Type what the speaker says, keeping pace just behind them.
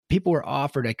people were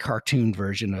offered a cartoon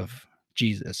version of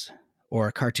Jesus or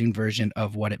a cartoon version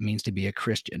of what it means to be a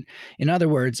Christian. In other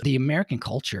words, the American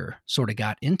culture sort of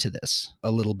got into this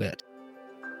a little bit.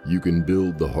 You can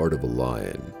build the heart of a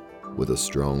lion with a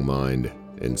strong mind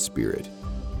and spirit,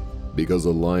 because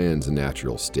a lion's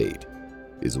natural state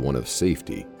is one of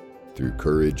safety through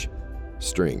courage,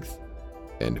 strength,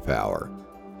 and power.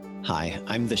 Hi,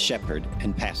 I'm the shepherd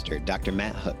and pastor, Dr.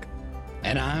 Matt Hook.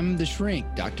 And I'm the shrink,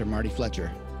 Dr. Marty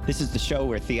Fletcher. This is the show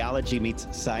where theology meets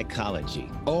psychology.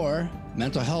 Or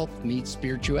mental health meets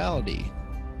spirituality.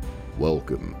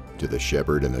 Welcome to the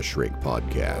Shepherd and the Shrink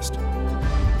podcast.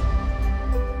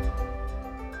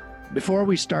 Before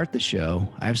we start the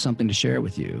show, I have something to share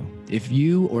with you. If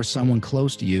you or someone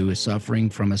close to you is suffering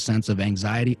from a sense of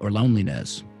anxiety or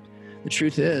loneliness, the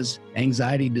truth is,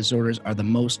 anxiety disorders are the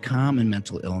most common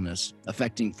mental illness,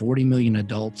 affecting 40 million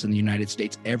adults in the United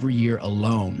States every year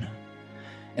alone.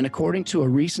 And according to a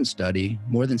recent study,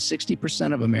 more than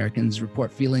 60% of Americans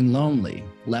report feeling lonely,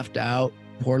 left out,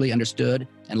 poorly understood,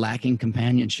 and lacking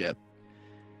companionship.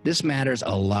 This matters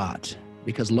a lot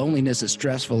because loneliness is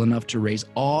stressful enough to raise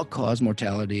all-cause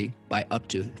mortality by up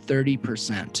to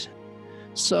 30%.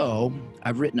 So,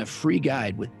 I've written a free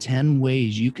guide with 10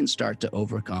 ways you can start to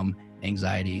overcome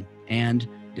anxiety and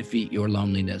defeat your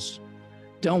loneliness.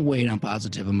 Don't wait on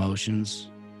positive emotions.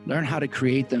 Learn how to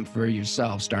create them for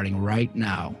yourself starting right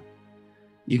now.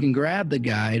 You can grab the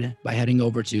guide by heading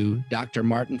over to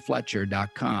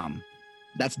drmartinfletcher.com.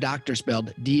 That's doctor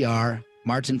spelled D-R,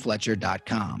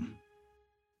 martinfletcher.com.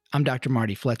 I'm Dr.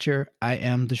 Marty Fletcher. I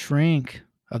am the shrink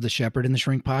of the Shepherd and the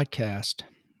Shrink podcast.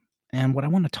 And what I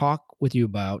want to talk with you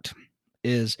about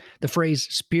is the phrase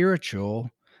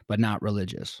spiritual, but not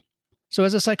religious. So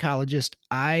as a psychologist,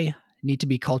 I need to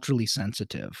be culturally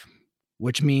sensitive,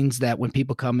 which means that when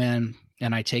people come in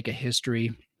and I take a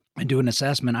history and do an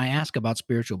assessment, I ask about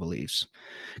spiritual beliefs.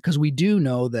 Because we do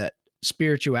know that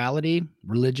spirituality,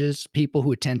 religious people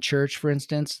who attend church, for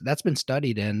instance, that's been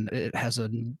studied and it has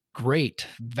a great,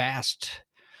 vast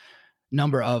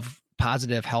number of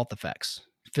positive health effects,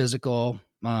 physical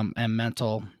and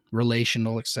mental,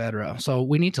 relational, etc. So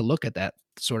we need to look at that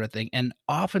sort of thing. And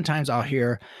oftentimes I'll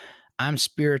hear, I'm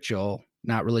spiritual,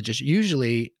 not religious.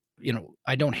 Usually,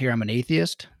 I don't hear I'm an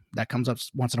atheist. That comes up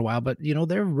once in a while, but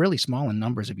they're really small in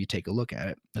numbers if you take a look at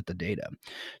it, at the data.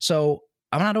 So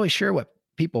I'm not always sure what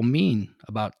people mean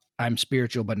about I'm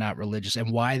spiritual but not religious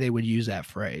and why they would use that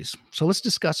phrase. So let's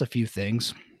discuss a few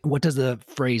things. What does the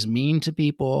phrase mean to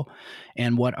people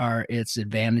and what are its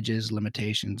advantages,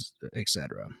 limitations,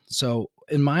 etc.? So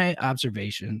in my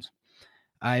observations,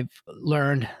 I've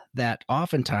learned that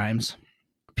oftentimes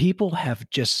people have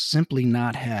just simply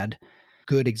not had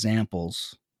good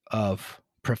examples of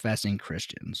professing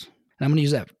Christians. And I'm going to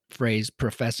use that phrase,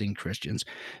 professing Christians,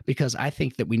 because I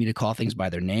think that we need to call things by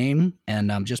their name.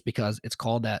 And just because it's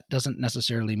called that doesn't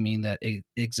necessarily mean that it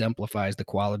exemplifies the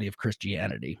quality of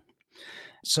Christianity.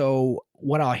 So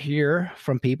what I'll hear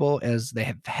from people is they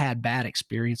have had bad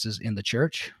experiences in the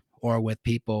church or with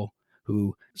people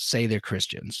who say they're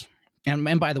Christians.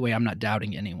 And by the way, I'm not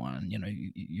doubting anyone.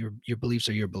 Your beliefs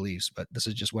are your beliefs, but this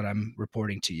is just what I'm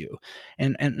reporting to you.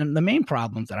 And the main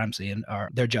problems that I'm seeing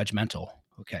are they're judgmental,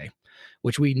 okay,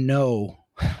 which we know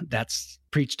that's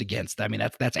preached against. I mean,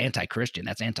 that's anti-Christian,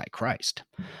 that's anti-Christ.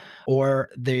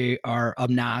 Or they are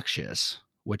obnoxious,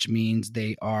 which means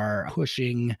they are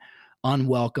pushing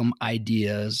unwelcome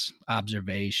ideas,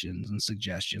 observations, and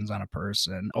suggestions on a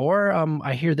person. Or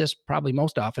I hear this probably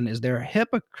most often is they're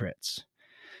hypocrites.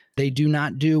 They do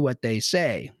not do what they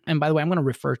say. And by the way, I'm going to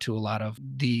refer to a lot of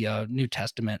the New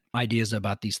Testament ideas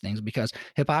about these things because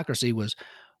hypocrisy was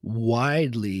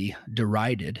widely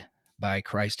derided by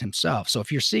Christ himself. So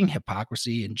if you're seeing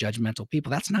hypocrisy and judgmental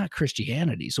people, that's not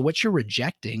Christianity. So what you're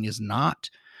rejecting is not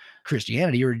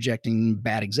Christianity. You're rejecting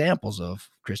bad examples of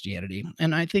Christianity.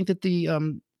 And I think that the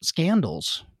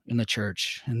scandals in the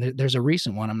church, and there's a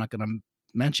recent one, I'm not going to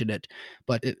mention it,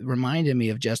 but it reminded me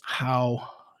of just how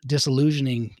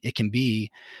disillusioning it can be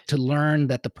to learn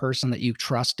that the person that you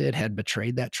trusted had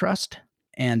betrayed that trust.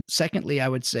 And secondly, I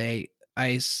would say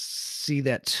I see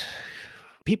that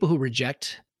people who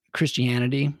reject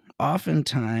Christianity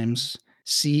oftentimes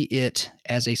see it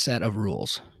as a set of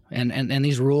rules. And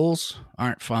these rules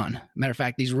aren't fun. Matter of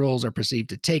fact, these rules are perceived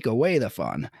to take away the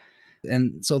fun.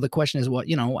 And so the question is, well,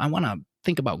 I want to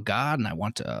think about God and I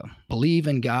want to believe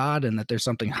in God and that there's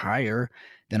something higher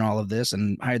than all of this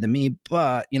and higher than me.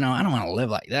 But, I don't want to live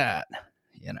like that,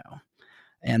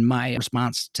 And my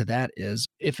response to that is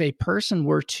if a person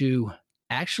were to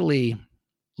actually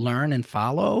learn and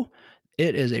follow,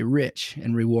 It is a rich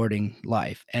and rewarding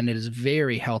life, and it is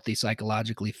very healthy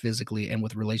psychologically, physically, and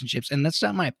with relationships. And that's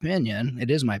not my opinion.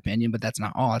 It is my opinion, but that's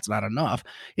not all. It's not enough.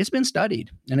 It's been studied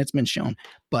and it's been shown.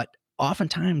 But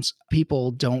oftentimes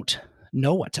people don't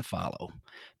know what to follow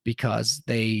because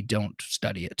they don't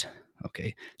study it.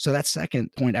 Okay. So that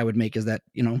second point I would make is that,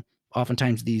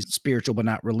 oftentimes these spiritual but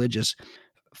not religious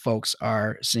folks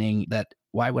are seeing that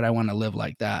why would I want to live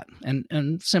like that?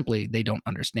 And simply they don't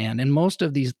understand. And most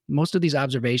of these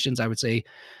observations, I would say,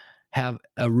 have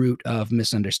a root of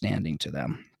misunderstanding to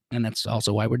them. And that's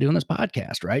also why we're doing this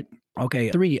podcast, right?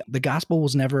 Okay. 3, the gospel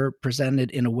was never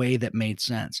presented in a way that made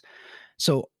sense.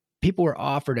 So people were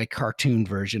offered a cartoon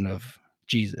version of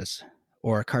Jesus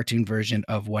or a cartoon version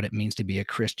of what it means to be a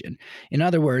Christian. In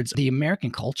other words, the American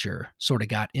culture sort of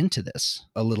got into this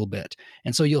a little bit.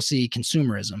 And so you'll see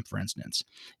consumerism, for instance.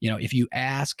 If you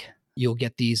ask, you'll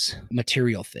get these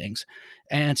material things.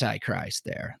 Antichrist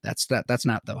there. That's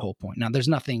not the whole point. Now, there's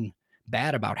nothing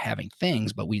bad about having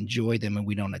things, but we enjoy them and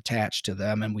we don't attach to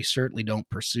them, and we certainly don't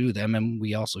pursue them, and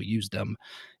we also use them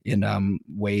in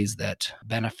ways that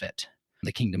benefit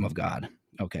the kingdom of God.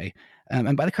 Okay.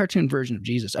 And by the cartoon version of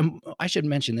Jesus, I should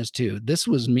mention this too. This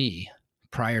was me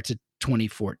prior to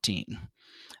 2014.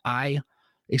 I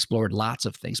explored lots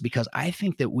of things because I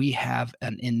think that we have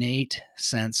an innate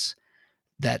sense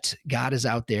that God is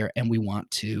out there and we want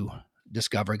to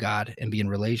discover God and be in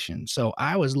relation. So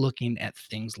I was looking at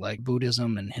things like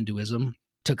Buddhism and Hinduism,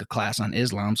 took a class on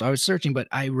Islam. So I was searching, but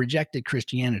I rejected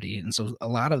Christianity. And so a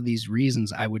lot of these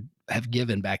reasons I would have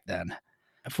given back then.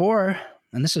 4,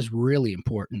 and this is really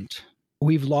important,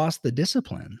 we've lost the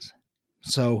disciplines.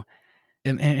 So,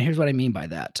 and here's what I mean by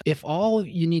that. If all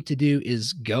you need to do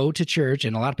is go to church,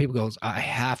 and a lot of people goes, I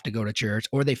have to go to church,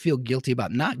 or they feel guilty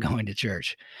about not going to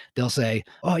church. They'll say,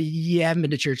 oh, you haven't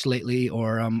been to church lately,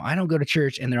 or I don't go to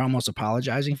church, and they're almost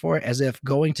apologizing for it as if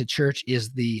going to church is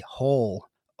the whole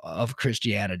of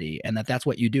Christianity, and that's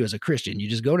what you do as a Christian. You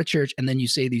just go to church, and then you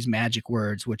say these magic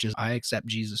words, which is, I accept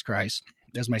Jesus Christ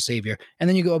as my savior. And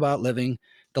then you go about living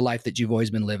the life that you've always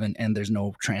been living, and there's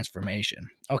no transformation.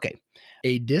 Okay.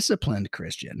 A disciplined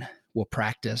Christian will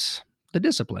practice the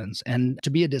disciplines. And to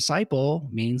be a disciple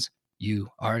means you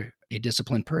are a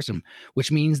disciplined person,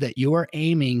 which means that you are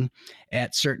aiming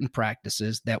at certain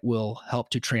practices that will help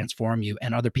to transform you.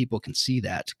 And other people can see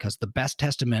that, because the best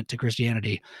testament to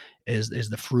Christianity is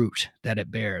the fruit that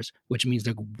it bears, which means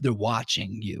they're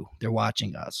watching you. They're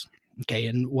watching us. Okay.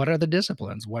 And what are the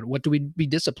disciplines? What do we be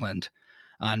disciplined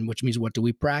on, which means what do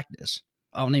we practice?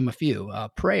 I'll name a few.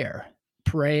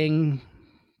 Praying.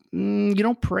 You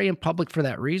don't pray in public for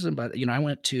that reason, but I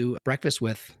went to breakfast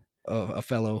with a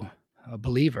fellow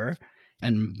believer,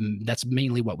 and that's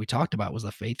mainly what we talked about, was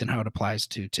the faith and how it applies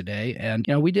to today. And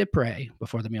we did pray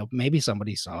before the meal. Maybe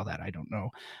somebody saw that, I don't know,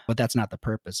 but that's not the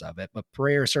purpose of it. But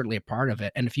prayer is certainly a part of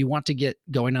it. And if you want to get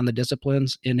going on the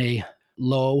disciplines in a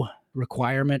low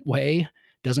requirement way,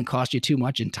 doesn't cost you too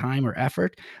much in time or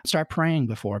effort, start praying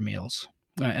before meals.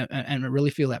 And really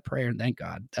feel that prayer and thank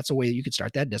God. That's a way that you could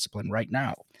start that discipline right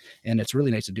now. And it's really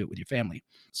nice to do it with your family.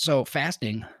 So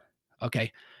fasting,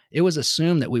 okay, it was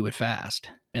assumed that we would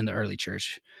fast in the early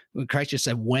church. Christ just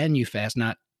said when you fast,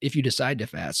 not if you decide to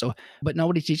fast. So, but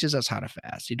nobody teaches us how to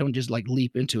fast. You don't just like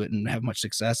leap into it and have much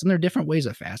success. And there are different ways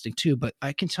of fasting too. But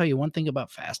I can tell you one thing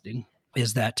about fasting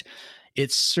is that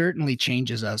it certainly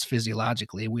changes us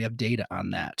physiologically. We have data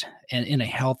on that, and in a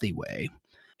healthy way.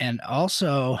 And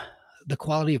also, the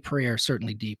quality of prayer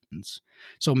certainly deepens.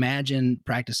 So imagine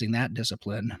practicing that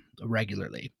discipline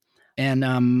regularly.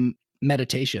 And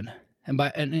meditation. And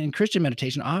in Christian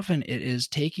meditation, often it is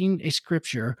taking a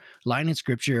scripture, line in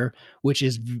scripture, which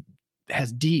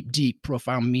has deep,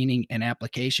 profound meaning and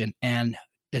application, and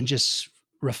just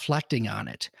reflecting on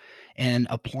it and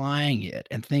applying it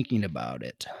and thinking about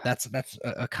it. That's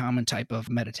a common type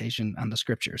of meditation on the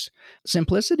scriptures.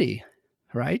 Simplicity.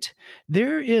 Right?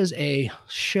 There is a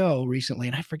show recently,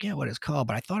 and I forget what it's called,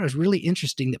 but I thought it was really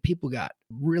interesting that people got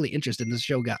really interested in this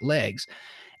show, got legs.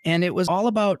 And it was all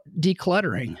about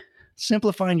decluttering,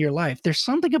 simplifying your life. There's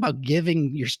something about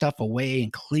giving your stuff away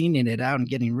and cleaning it out and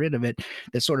getting rid of it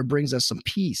that sort of brings us some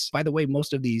peace. By the way,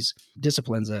 most of these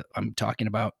disciplines that I'm talking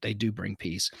about, they do bring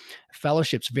peace.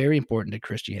 Fellowship's very important to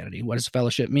Christianity. What does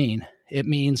fellowship mean? It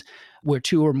means where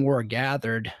two or more are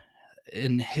gathered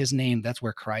in his name, that's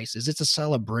where Christ is. It's a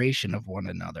celebration of one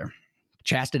another.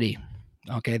 Chastity.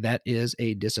 Okay, that is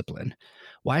a discipline.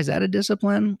 Why is that a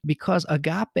discipline? Because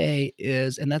agape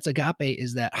is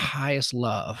that highest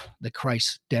love that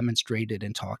Christ demonstrated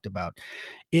and talked about.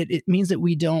 It means that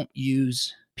we don't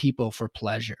use people for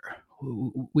pleasure.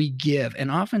 We give, and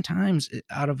oftentimes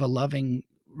out of a loving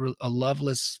a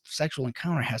loveless sexual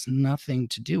encounter has nothing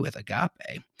to do with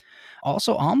agape.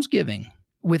 Also, almsgiving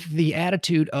with the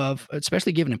attitude of,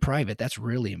 especially given in private, that's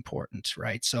really important,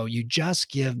 right? So you just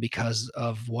give because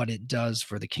of what it does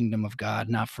for the kingdom of God,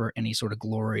 not for any sort of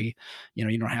glory.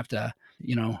 You don't have to,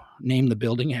 name the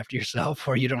building after yourself,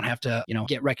 or you don't have to,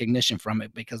 get recognition from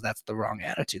it, because that's the wrong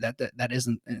attitude. That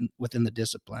isn't within the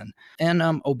discipline. And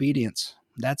obedience.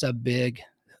 That's a big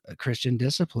Christian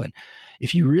discipline.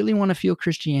 If you really want to feel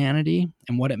Christianity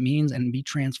and what it means and be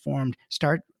transformed,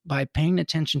 start by paying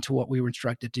attention to what we were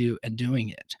instructed to do and doing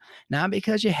it. Not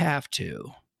because you have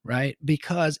to, right?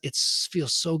 Because it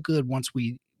feels so good once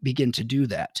we begin to do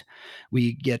that.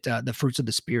 We get the fruits of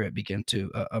the Spirit begin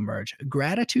to emerge.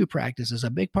 Gratitude practice is a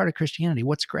big part of Christianity.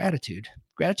 What's gratitude?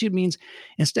 Gratitude means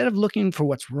instead of looking for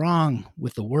what's wrong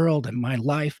with the world and my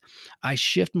life, I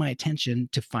shift my attention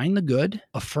to find the good,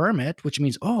 affirm it, which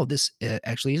means, oh, this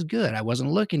actually is good. I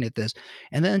wasn't looking at this.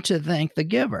 And then to thank the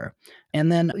giver.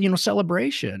 And then,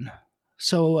 celebration.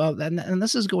 So, and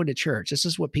this is going to church. This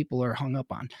is what people are hung up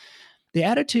on. The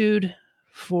attitude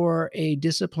for a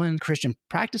disciplined Christian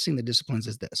practicing the disciplines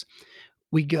is this: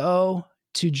 we go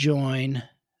to join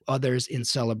others in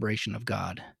celebration of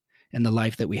God and the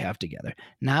life that we have together,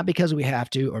 not because we have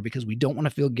to, or because we don't want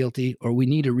to feel guilty, or we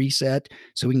need a reset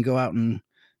so we can go out and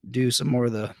do some more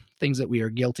of the things that we are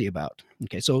guilty about.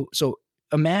 Okay, so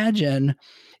imagine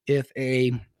if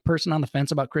a person on the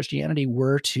fence about Christianity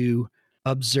were to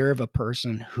observe a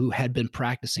person who had been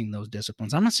practicing those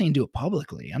disciplines. I'm not saying do it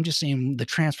publicly. I'm just saying the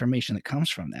transformation that comes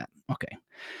from that. Okay.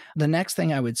 The next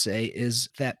thing I would say is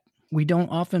that we don't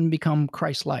often become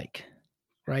Christ-like,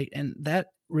 right? And that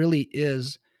really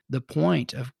is the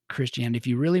point of Christianity. If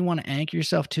you really want to anchor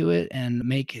yourself to it and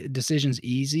make decisions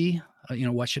easy,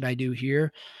 what should I do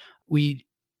here? We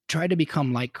try to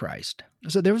become like Christ.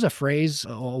 So there was a phrase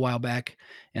a while back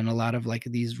in a lot of like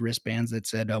these wristbands that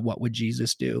said, what would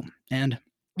Jesus do? And,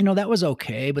 that was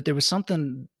okay, but there was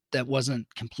something that wasn't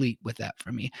complete with that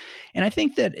for me. And I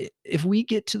think that if we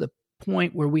get to the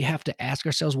point where we have to ask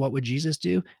ourselves, what would Jesus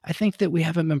do? I think that we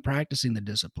haven't been practicing the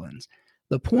disciplines.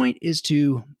 The point is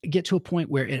to get to a point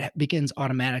where it begins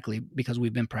automatically because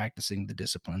we've been practicing the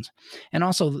disciplines. And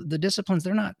also the disciplines,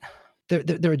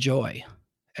 they're a joy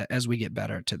as we get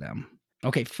better to them.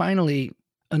 Okay, finally,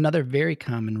 another very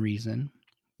common reason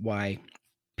why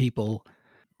people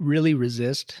really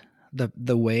resist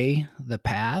the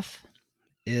path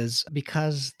is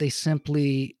because they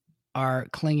simply are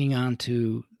clinging on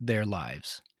to their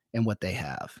lives and what they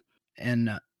have.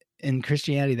 And in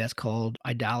Christianity, that's called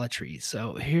idolatry.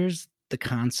 So here's the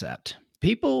concept.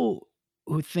 People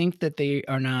who think that they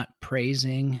are not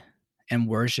praising and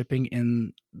worshiping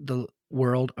in the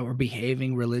world or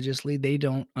behaving religiously, they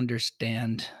don't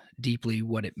understand deeply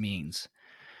what it means.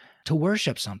 To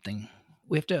worship something,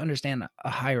 we have to understand a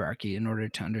hierarchy in order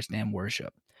to understand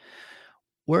worship.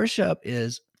 Worship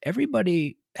is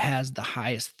everybody has the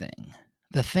highest thing,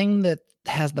 the thing that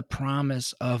has the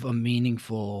promise of a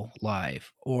meaningful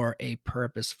life or a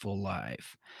purposeful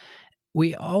life.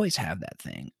 We always have that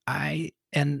thing.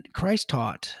 And Christ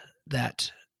taught that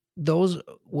those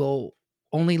will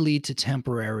only lead to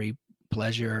temporary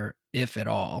pleasure, if at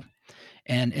all.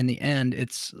 And in the end,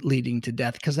 it's leading to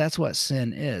death, because that's what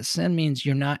sin is. Sin means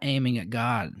you're not aiming at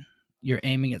God. You're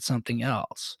aiming at something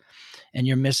else, and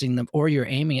you're missing them, or you're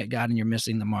aiming at God and you're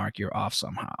missing the mark. You're off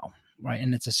somehow, right?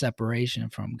 And it's a separation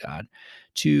from God.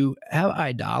 To have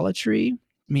idolatry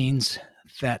means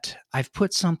that I've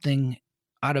put something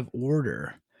out of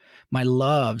order. My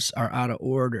loves are out of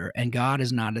order, and God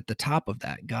is not at the top of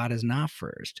that. God is not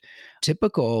first.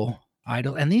 Typical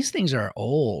idol, and these things are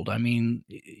old. I mean,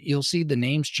 you'll see the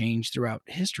names change throughout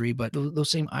history, but those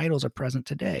same idols are present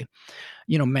today.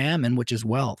 Mammon, which is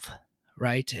wealth,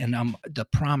 right? And the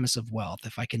promise of wealth.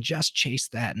 If I can just chase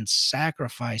that and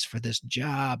sacrifice for this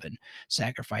job and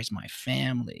sacrifice my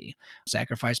family,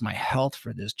 sacrifice my health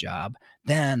for this job,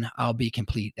 then I'll be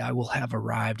complete. I will have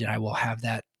arrived and I will have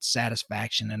that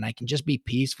satisfaction, and I can just be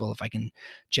peaceful if I can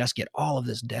just get all of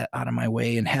this debt out of my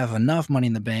way and have enough money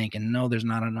in the bank, and no, there's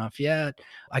not enough yet.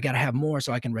 I got to have more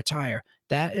so I can retire.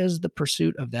 That is the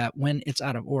pursuit of that when it's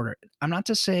out of order. It's not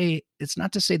to say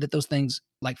that those things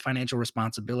like financial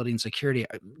responsibility and security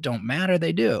don't matter.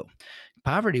 They do.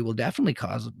 Poverty will definitely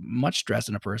cause much stress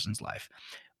in a person's life.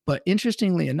 But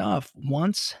interestingly enough,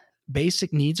 once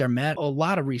basic needs are met, a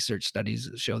lot of research studies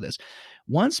show this.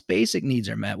 Once basic needs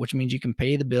are met, which means you can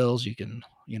pay the bills, they're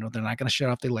not going to shut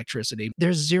off the electricity.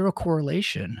 There's zero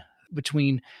correlation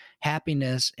between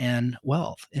happiness and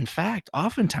wealth. In fact,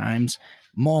 oftentimes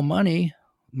more money,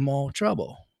 more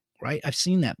trouble, right? I've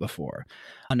seen that before.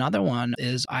 Another one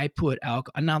is I put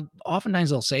alcohol. Now, oftentimes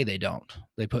they'll say they don't.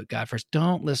 They put God first.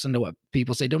 Don't listen to what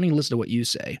people say. Don't even listen to what you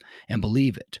say and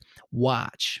believe it.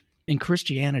 Watch. In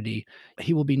Christianity,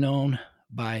 he will be known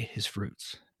by his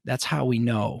fruits. That's how we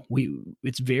know.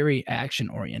 It's very action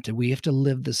oriented. We have to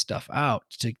live this stuff out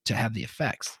to have the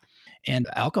effects. And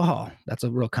alcohol, that's a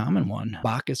real common one.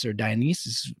 Bacchus or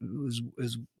Dionysus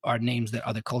are names that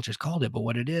other cultures called it. But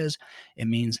what it is, it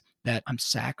means that I'm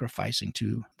sacrificing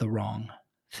to the wrong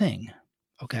thing.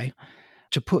 Okay.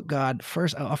 To put God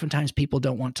first, oftentimes people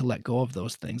don't want to let go of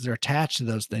those things. They're attached to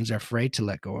those things. They're afraid to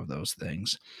let go of those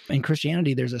things. In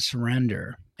Christianity, there's a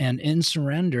surrender. And in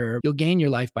surrender, you'll gain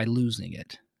your life by losing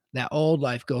it. That old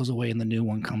life goes away and the new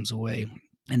one comes away.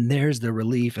 And there's the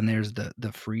relief and there's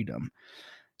the freedom.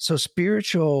 So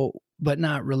spiritual, but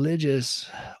not religious,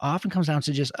 often comes down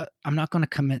to just, I'm not going to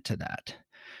commit to that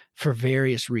for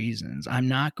various reasons. I'm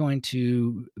not going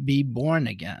to be born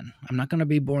again. I'm not going to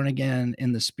be born again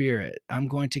in the spirit. I'm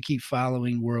going to keep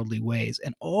following worldly ways.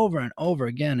 And over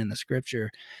again in the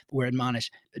scripture, we're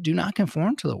admonished, do not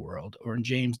conform to the world, or in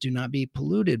James, do not be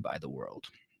polluted by the world.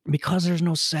 Because there's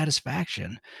no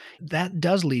satisfaction. That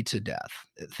does lead to death.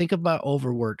 Think about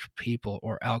overworked people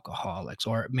or alcoholics,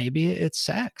 or maybe it's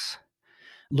sex.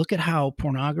 Look at how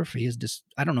pornography is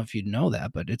I don't know if you know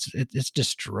that, but it's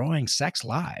destroying sex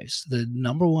lives. The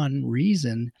number one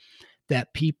reason that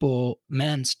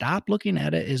men stop looking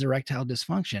at it is erectile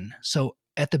dysfunction. So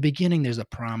at the beginning, there's a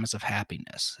promise of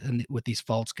happiness, and with these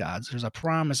false gods, there's a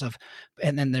promise of,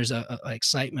 and then there's a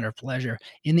excitement or pleasure.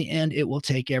 In the end, it will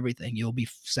take everything. You'll be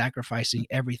sacrificing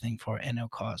everything for it, and it'll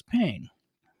cause pain.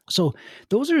 So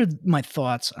those are my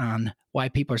thoughts on why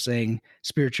people are saying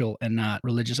spiritual and not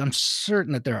religious. I'm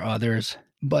certain that there are others,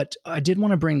 but I did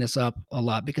want to bring this up a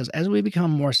lot because as we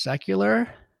become more secular,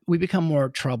 we become more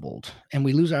troubled and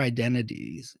we lose our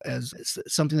identities as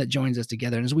something that joins us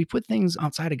together. And as we put things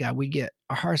outside of God,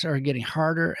 our hearts are getting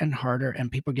harder and harder,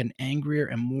 and people are getting angrier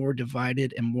and more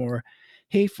divided and more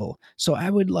hateful. So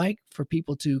I would like for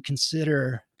people to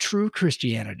consider true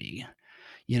Christianity,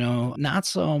 not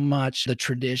so much the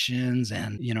traditions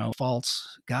and,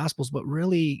 false gospels, but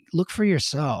really look for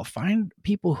yourself. Find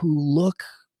people who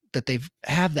that they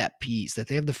have that peace, that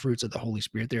they have the fruits of the Holy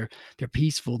Spirit. They're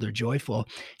peaceful, they're joyful.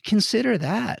 Consider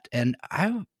that. And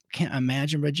I can't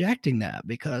imagine rejecting that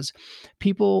because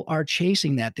people are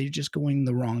chasing that. They're just going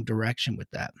the wrong direction with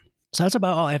that. So that's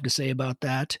about all I have to say about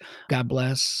that. God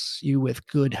bless you with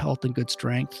good health and good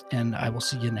strength, and I will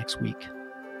see you next week.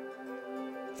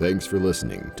 Thanks for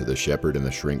listening to the Shepherd and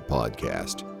the Shrink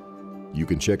podcast. You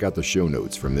can check out the show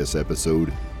notes from this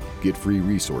episode, get free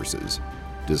resources,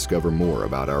 discover more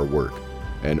about our work,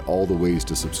 and all the ways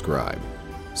to subscribe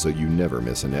so you never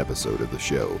miss an episode of the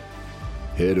show.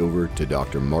 Head over to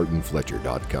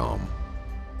drmartinfletcher.com.